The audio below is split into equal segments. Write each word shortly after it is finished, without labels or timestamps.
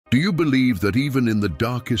Do you believe that even in the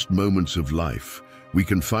darkest moments of life, we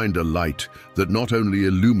can find a light that not only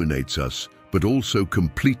illuminates us, but also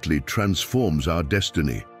completely transforms our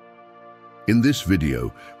destiny? In this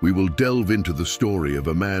video, we will delve into the story of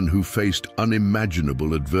a man who faced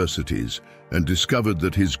unimaginable adversities and discovered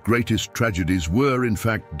that his greatest tragedies were, in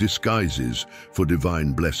fact, disguises for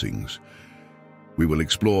divine blessings. We will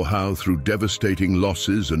explore how, through devastating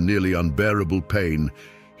losses and nearly unbearable pain,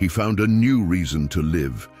 he found a new reason to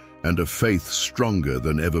live and a faith stronger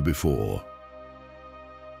than ever before.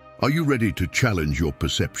 Are you ready to challenge your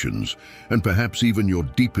perceptions and perhaps even your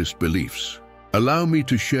deepest beliefs? Allow me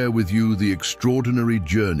to share with you the extraordinary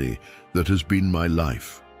journey that has been my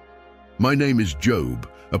life. My name is Job,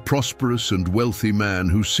 a prosperous and wealthy man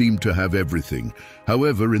who seemed to have everything.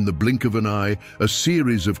 However, in the blink of an eye, a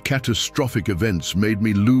series of catastrophic events made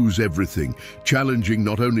me lose everything, challenging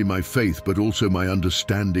not only my faith but also my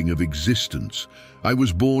understanding of existence. I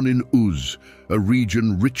was born in Uz, a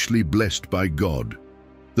region richly blessed by God.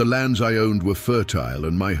 The lands I owned were fertile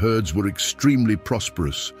and my herds were extremely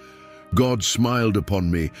prosperous. God smiled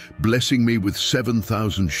upon me, blessing me with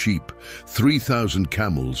 7,000 sheep, 3,000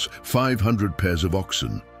 camels, 500 pairs of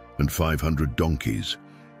oxen, and 500 donkeys.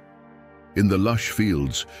 In the lush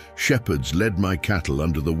fields, shepherds led my cattle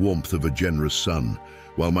under the warmth of a generous sun,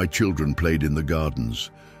 while my children played in the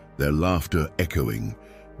gardens, their laughter echoing,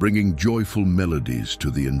 bringing joyful melodies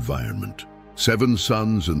to the environment. 7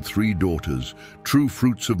 sons and 3 daughters, true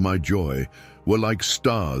fruits of my joy, were like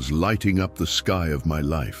stars lighting up the sky of my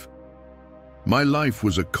life. My life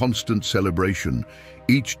was a constant celebration,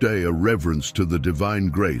 each day a reverence to the divine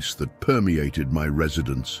grace that permeated my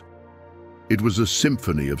residence. It was a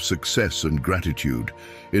symphony of success and gratitude,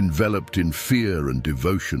 enveloped in fear and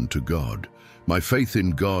devotion to God. My faith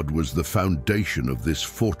in God was the foundation of this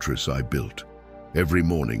fortress I built. Every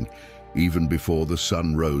morning, even before the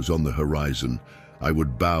sun rose on the horizon, I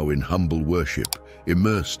would bow in humble worship,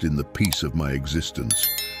 immersed in the peace of my existence.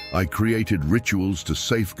 I created rituals to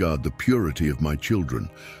safeguard the purity of my children,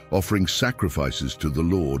 offering sacrifices to the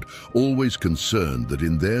Lord, always concerned that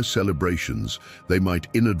in their celebrations they might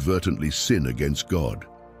inadvertently sin against God.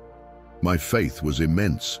 My faith was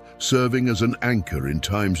immense, serving as an anchor in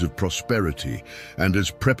times of prosperity and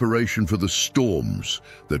as preparation for the storms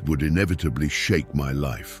that would inevitably shake my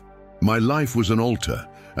life. My life was an altar,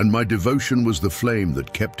 and my devotion was the flame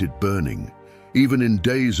that kept it burning. Even in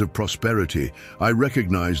days of prosperity, I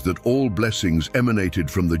recognized that all blessings emanated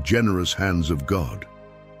from the generous hands of God.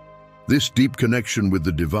 This deep connection with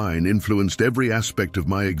the divine influenced every aspect of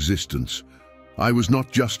my existence. I was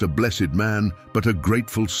not just a blessed man, but a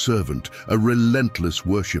grateful servant, a relentless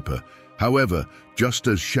worshipper. However, just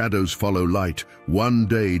as shadows follow light, one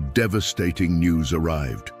day devastating news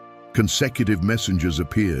arrived. Consecutive messengers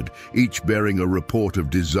appeared, each bearing a report of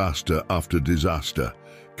disaster after disaster.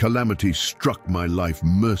 Calamity struck my life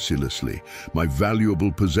mercilessly. My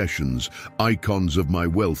valuable possessions, icons of my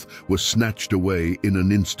wealth, were snatched away in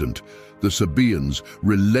an instant. The Sabaeans,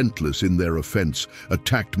 relentless in their offense,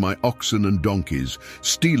 attacked my oxen and donkeys,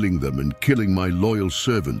 stealing them and killing my loyal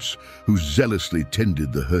servants, who zealously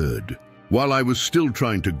tended the herd. While I was still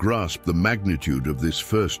trying to grasp the magnitude of this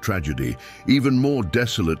first tragedy, even more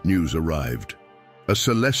desolate news arrived. A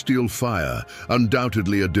celestial fire,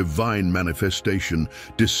 undoubtedly a divine manifestation,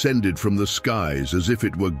 descended from the skies as if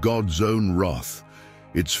it were God's own wrath.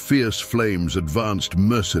 Its fierce flames advanced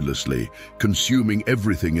mercilessly, consuming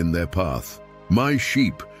everything in their path. My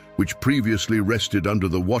sheep, which previously rested under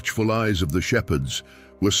the watchful eyes of the shepherds,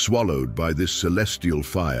 were swallowed by this celestial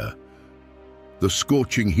fire. The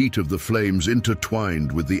scorching heat of the flames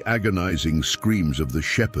intertwined with the agonizing screams of the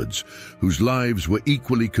shepherds, whose lives were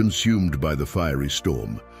equally consumed by the fiery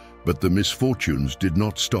storm. But the misfortunes did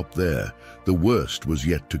not stop there. The worst was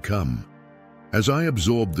yet to come. As I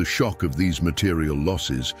absorbed the shock of these material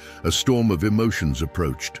losses, a storm of emotions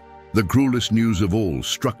approached. The cruelest news of all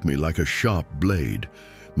struck me like a sharp blade.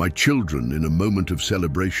 My children, in a moment of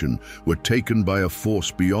celebration, were taken by a force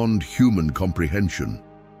beyond human comprehension.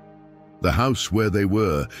 The house where they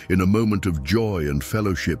were, in a moment of joy and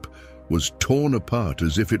fellowship, was torn apart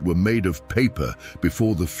as if it were made of paper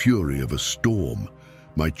before the fury of a storm.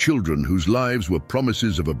 My children, whose lives were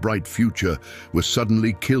promises of a bright future, were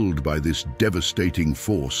suddenly killed by this devastating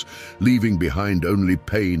force, leaving behind only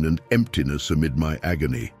pain and emptiness amid my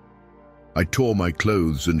agony. I tore my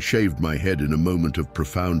clothes and shaved my head in a moment of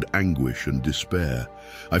profound anguish and despair.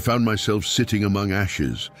 I found myself sitting among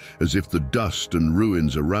ashes, as if the dust and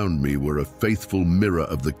ruins around me were a faithful mirror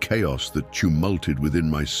of the chaos that tumulted within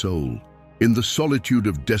my soul. In the solitude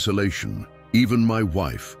of desolation, Even my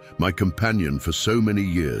wife, my companion for so many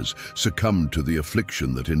years, succumbed to the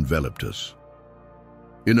affliction that enveloped us.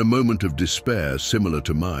 In a moment of despair similar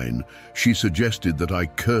to mine, she suggested that I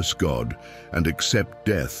curse God and accept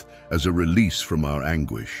death as a release from our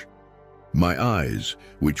anguish. My eyes,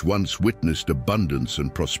 which once witnessed abundance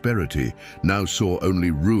and prosperity, now saw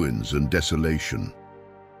only ruins and desolation.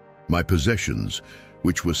 My possessions,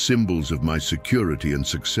 which were symbols of my security and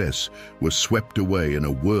success, were swept away in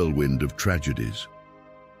a whirlwind of tragedies.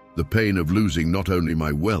 The pain of losing not only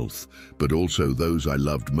my wealth, but also those I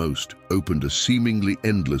loved most, opened a seemingly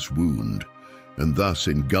endless wound, and thus,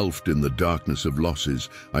 engulfed in the darkness of losses,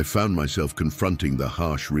 I found myself confronting the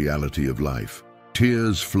harsh reality of life.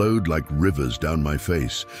 Tears flowed like rivers down my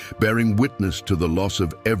face, bearing witness to the loss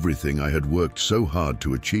of everything I had worked so hard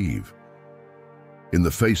to achieve. In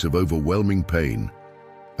the face of overwhelming pain,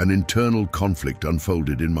 an internal conflict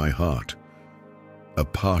unfolded in my heart. A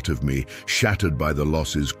part of me, shattered by the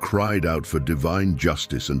losses, cried out for divine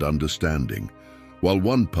justice and understanding, while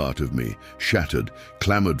one part of me, shattered,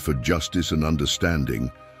 clamored for justice and understanding.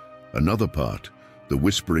 Another part, the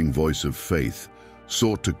whispering voice of faith,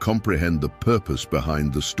 sought to comprehend the purpose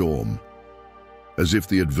behind the storm. As if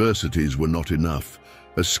the adversities were not enough,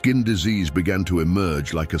 a skin disease began to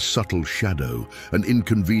emerge like a subtle shadow, an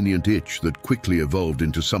inconvenient itch that quickly evolved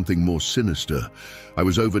into something more sinister. I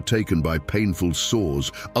was overtaken by painful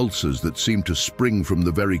sores, ulcers that seemed to spring from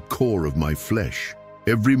the very core of my flesh.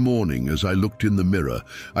 Every morning as I looked in the mirror,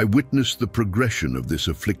 I witnessed the progression of this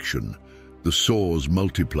affliction. The sores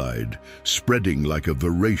multiplied, spreading like a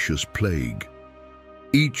voracious plague.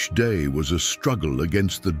 Each day was a struggle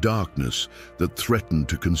against the darkness that threatened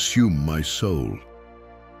to consume my soul.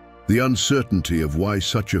 The uncertainty of why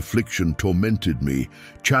such affliction tormented me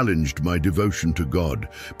challenged my devotion to God,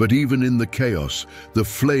 but even in the chaos, the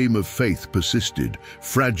flame of faith persisted,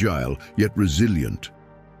 fragile yet resilient.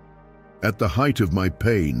 At the height of my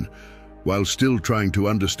pain, while still trying to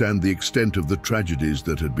understand the extent of the tragedies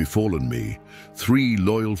that had befallen me, 3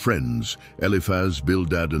 loyal friends, Eliphaz,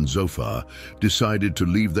 Bildad, and Zophar, decided to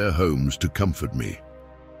leave their homes to comfort me.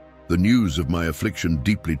 The news of my affliction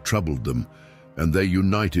deeply troubled them, and they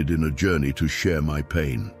united in a journey to share my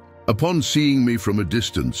pain. Upon seeing me from a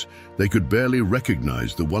distance, they could barely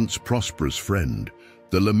recognize the once prosperous friend.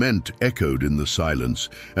 The lament echoed in the silence,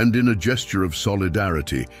 and in a gesture of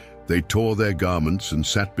solidarity, they tore their garments and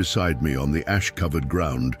sat beside me on the ash-covered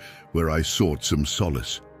ground where I sought some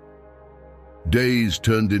solace. Days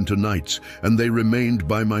turned into nights, and they remained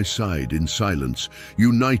by my side in silence,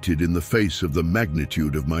 united in the face of the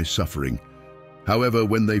magnitude of my suffering. However,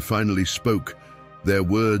 when they finally spoke, their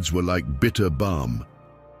words were like bitter balm.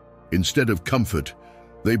 Instead of comfort,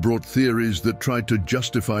 they brought theories that tried to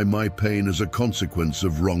justify my pain as a consequence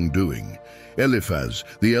of wrongdoing. Eliphaz,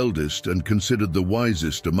 the eldest and considered the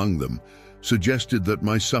wisest among them, suggested that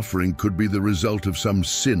my suffering could be the result of some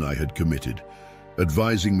sin I had committed,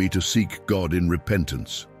 advising me to seek God in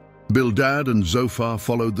repentance. Bildad and Zophar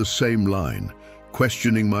followed the same line,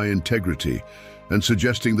 questioning my integrity and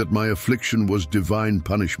suggesting that my affliction was divine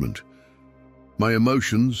punishment. My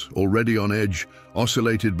emotions, already on edge,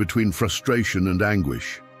 oscillated between frustration and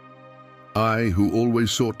anguish. I, who always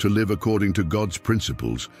sought to live according to God's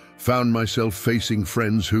principles, found myself facing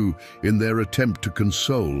friends who, in their attempt to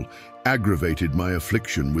console, aggravated my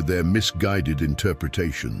affliction with their misguided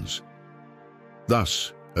interpretations.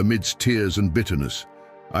 Thus, amidst tears and bitterness,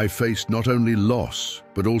 I faced not only loss,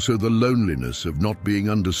 but also the loneliness of not being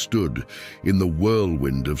understood in the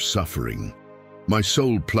whirlwind of suffering. My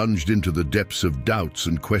soul plunged into the depths of doubts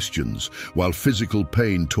and questions, while physical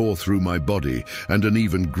pain tore through my body and an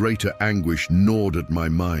even greater anguish gnawed at my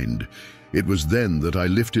mind. It was then that I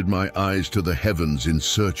lifted my eyes to the heavens in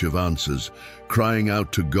search of answers, crying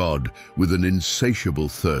out to God with an insatiable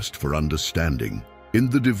thirst for understanding. In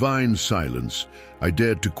the divine silence, I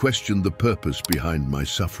dared to question the purpose behind my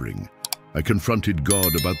suffering. I confronted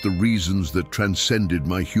God about the reasons that transcended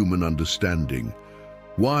my human understanding.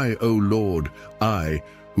 Why, O Lord, I,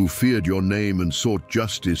 who feared your name and sought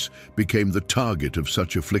justice, became the target of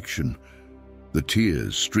such affliction? The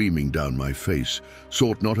tears streaming down my face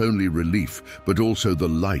sought not only relief, but also the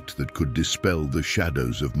light that could dispel the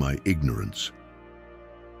shadows of my ignorance.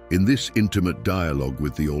 In this intimate dialogue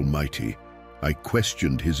with the Almighty, I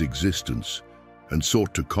questioned his existence and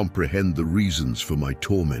sought to comprehend the reasons for my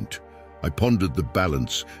torment. I pondered the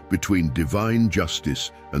balance between divine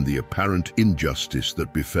justice and the apparent injustice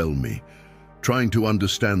that befell me, trying to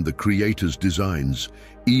understand the Creator's designs,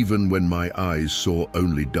 even when my eyes saw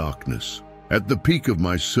only darkness. At the peak of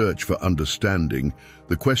my search for understanding,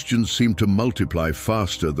 the questions seemed to multiply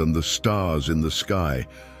faster than the stars in the sky.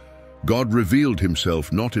 God revealed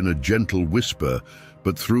himself not in a gentle whisper,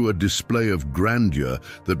 but through a display of grandeur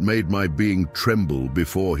that made my being tremble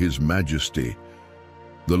before his majesty.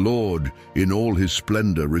 The Lord, in all his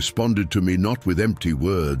splendor, responded to me not with empty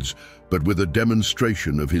words, but with a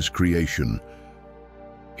demonstration of his creation.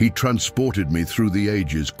 He transported me through the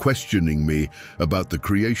ages, questioning me about the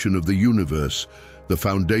creation of the universe, the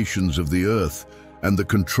foundations of the earth, and the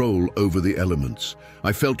control over the elements.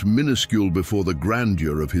 I felt minuscule before the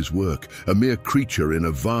grandeur of his work, a mere creature in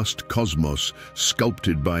a vast cosmos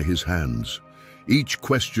sculpted by his hands. Each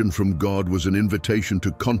question from God was an invitation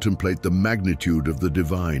to contemplate the magnitude of the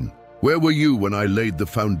divine. Where were you when I laid the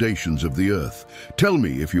foundations of the earth? Tell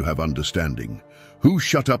me if you have understanding. Who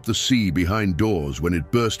shut up the sea behind doors when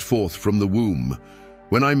it burst forth from the womb?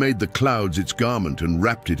 When I made the clouds its garment and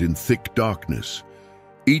wrapped it in thick darkness?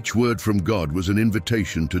 Each word from God was an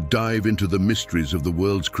invitation to dive into the mysteries of the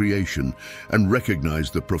world's creation and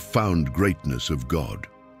recognize the profound greatness of God.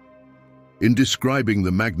 In describing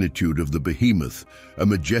the magnitude of the behemoth, a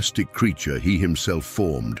majestic creature he himself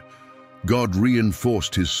formed, God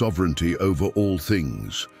reinforced his sovereignty over all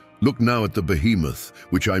things. Look now at the behemoth,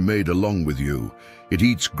 which I made along with you. It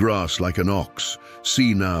eats grass like an ox.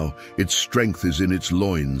 See now, its strength is in its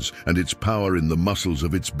loins, and its power in the muscles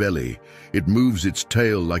of its belly. It moves its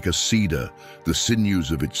tail like a cedar. The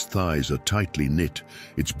sinews of its thighs are tightly knit.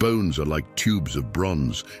 Its bones are like tubes of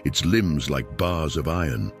bronze, its limbs like bars of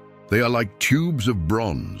iron. They are like tubes of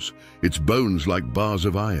bronze, its bones like bars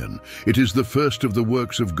of iron. It is the first of the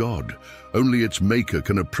works of God. Only its maker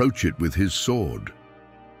can approach it with his sword.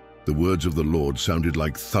 The words of the Lord sounded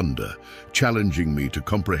like thunder, challenging me to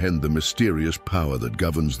comprehend the mysterious power that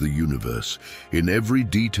governs the universe. In every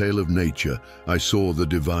detail of nature, I saw the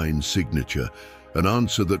divine signature, an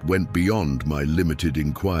answer that went beyond my limited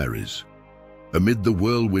inquiries. Amid the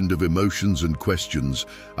whirlwind of emotions and questions,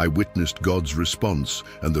 I witnessed God's response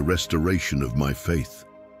and the restoration of my faith.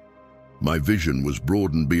 My vision was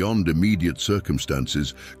broadened beyond immediate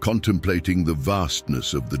circumstances, contemplating the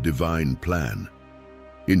vastness of the divine plan.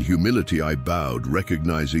 In humility I bowed,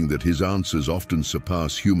 recognizing that his answers often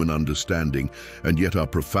surpass human understanding and yet are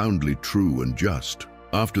profoundly true and just.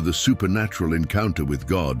 After the supernatural encounter with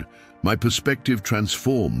God, my perspective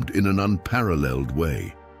transformed in an unparalleled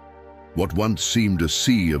way. What once seemed a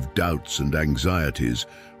sea of doubts and anxieties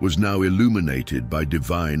was now illuminated by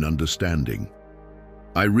divine understanding.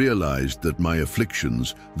 I realized that my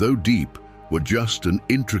afflictions, though deep, were just an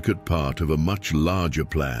intricate part of a much larger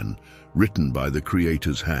plan, written by the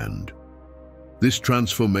Creator's hand. This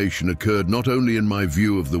transformation occurred not only in my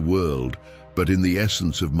view of the world, but in the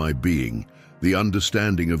essence of my being. The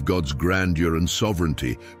understanding of God's grandeur and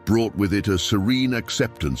sovereignty brought with it a serene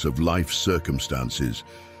acceptance of life's circumstances.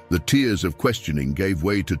 The tears of questioning gave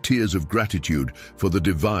way to tears of gratitude for the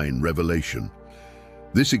divine revelation.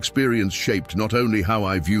 This experience shaped not only how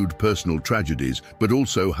I viewed personal tragedies, but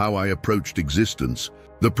also how I approached existence.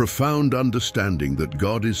 The profound understanding that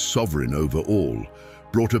God is sovereign over all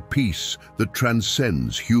brought a peace that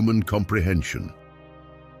transcends human comprehension.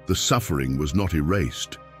 The suffering was not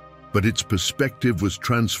erased, but its perspective was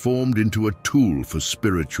transformed into a tool for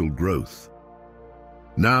spiritual growth.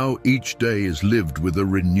 Now each day is lived with a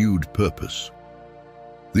renewed purpose.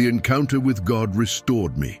 The encounter with God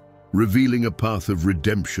restored me, revealing a path of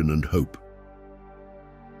redemption and hope.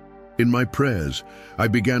 In my prayers, I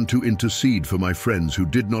began to intercede for my friends who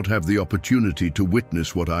did not have the opportunity to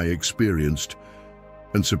witness what I experienced.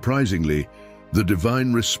 And surprisingly, the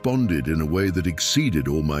divine responded in a way that exceeded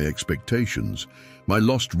all my expectations. My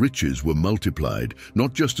lost riches were multiplied,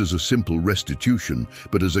 not just as a simple restitution,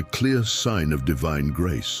 but as a clear sign of divine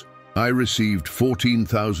grace. I received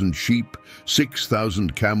 14,000 sheep,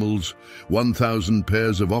 6,000 camels, 1,000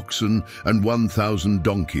 pairs of oxen, and 1,000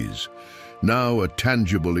 donkeys. Now a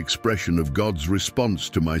tangible expression of God's response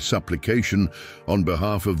to my supplication on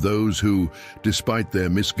behalf of those who, despite their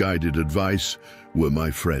misguided advice, were my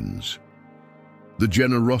friends. The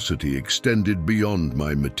generosity extended beyond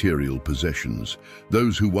my material possessions.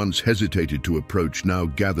 Those who once hesitated to approach now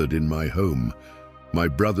gathered in my home. My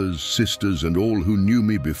brothers, sisters, and all who knew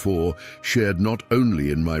me before shared not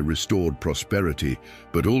only in my restored prosperity,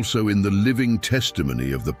 but also in the living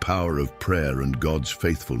testimony of the power of prayer and God's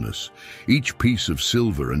faithfulness. Each piece of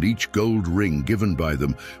silver and each gold ring given by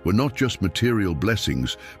them were not just material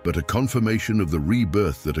blessings, but a confirmation of the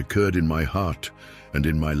rebirth that occurred in my heart and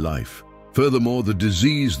in my life. Furthermore, the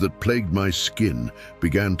disease that plagued my skin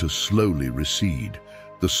began to slowly recede.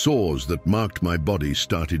 The sores that marked my body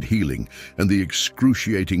started healing, and the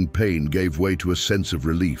excruciating pain gave way to a sense of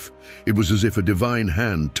relief. It was as if a divine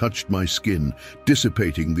hand touched my skin,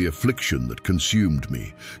 dissipating the affliction that consumed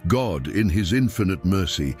me. God, in his infinite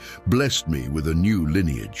mercy, blessed me with a new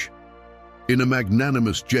lineage. In a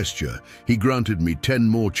magnanimous gesture, he granted me 10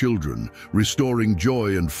 more children, restoring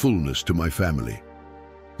joy and fullness to my family.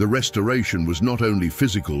 The restoration was not only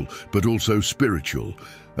physical, but also spiritual,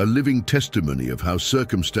 a living testimony of how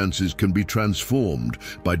circumstances can be transformed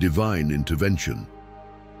by divine intervention.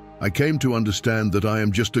 I came to understand that I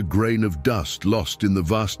am just a grain of dust lost in the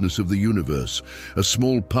vastness of the universe, a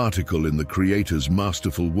small particle in the Creator's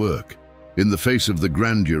masterful work. In the face of the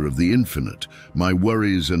grandeur of the infinite, my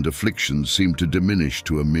worries and afflictions seemed to diminish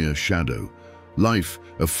to a mere shadow. Life,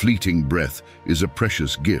 a fleeting breath, is a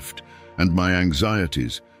precious gift, and my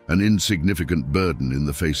anxieties, an insignificant burden in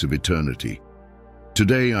the face of eternity.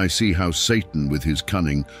 Today I see how Satan, with his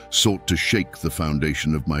cunning, sought to shake the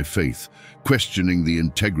foundation of my faith, questioning the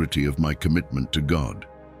integrity of my commitment to God.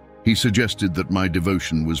 He suggested that my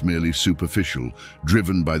devotion was merely superficial,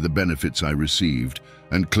 driven by the benefits I received,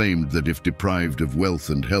 and claimed that if deprived of wealth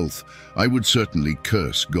and health, I would certainly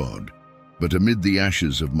curse God. But amid the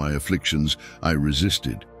ashes of my afflictions, I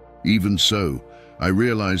resisted. Even so, I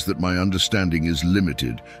realized that my understanding is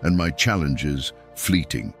limited and my challenges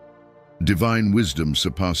fleeting. Divine wisdom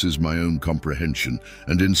surpasses my own comprehension,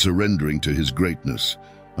 and in surrendering to his greatness,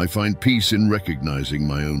 I find peace in recognizing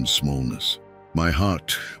my own smallness. My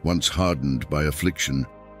heart, once hardened by affliction,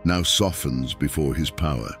 now softens before his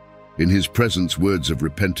power. In his presence, words of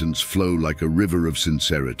repentance flow like a river of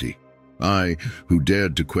sincerity. I, who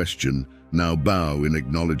dared to question, now bow in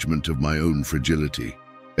acknowledgement of my own fragility.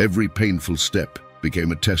 Every painful step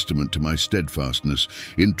became a testament to my steadfastness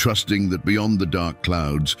in trusting that beyond the dark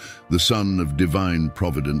clouds, the sun of divine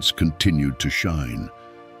providence continued to shine.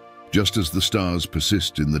 Just as the stars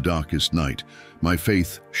persist in the darkest night, my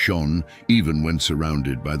faith shone even when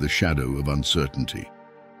surrounded by the shadow of uncertainty.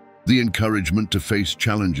 The encouragement to face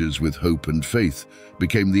challenges with hope and faith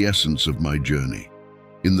became the essence of my journey.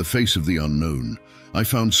 In the face of the unknown, I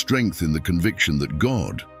found strength in the conviction that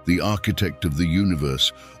God, the architect of the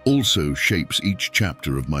universe, also shapes each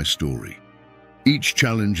chapter of my story. Each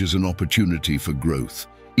challenge is an opportunity for growth,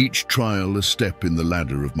 each trial a step in the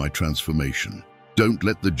ladder of my transformation. Don't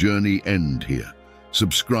let the journey end here.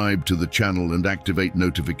 Subscribe to the channel and activate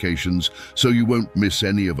notifications so you won't miss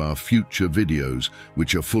any of our future videos,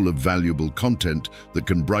 which are full of valuable content that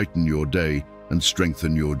can brighten your day and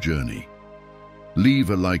strengthen your journey. Leave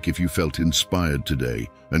a like if you felt inspired today,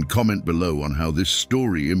 and comment below on how this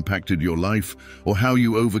story impacted your life or how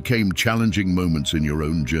you overcame challenging moments in your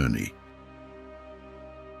own journey.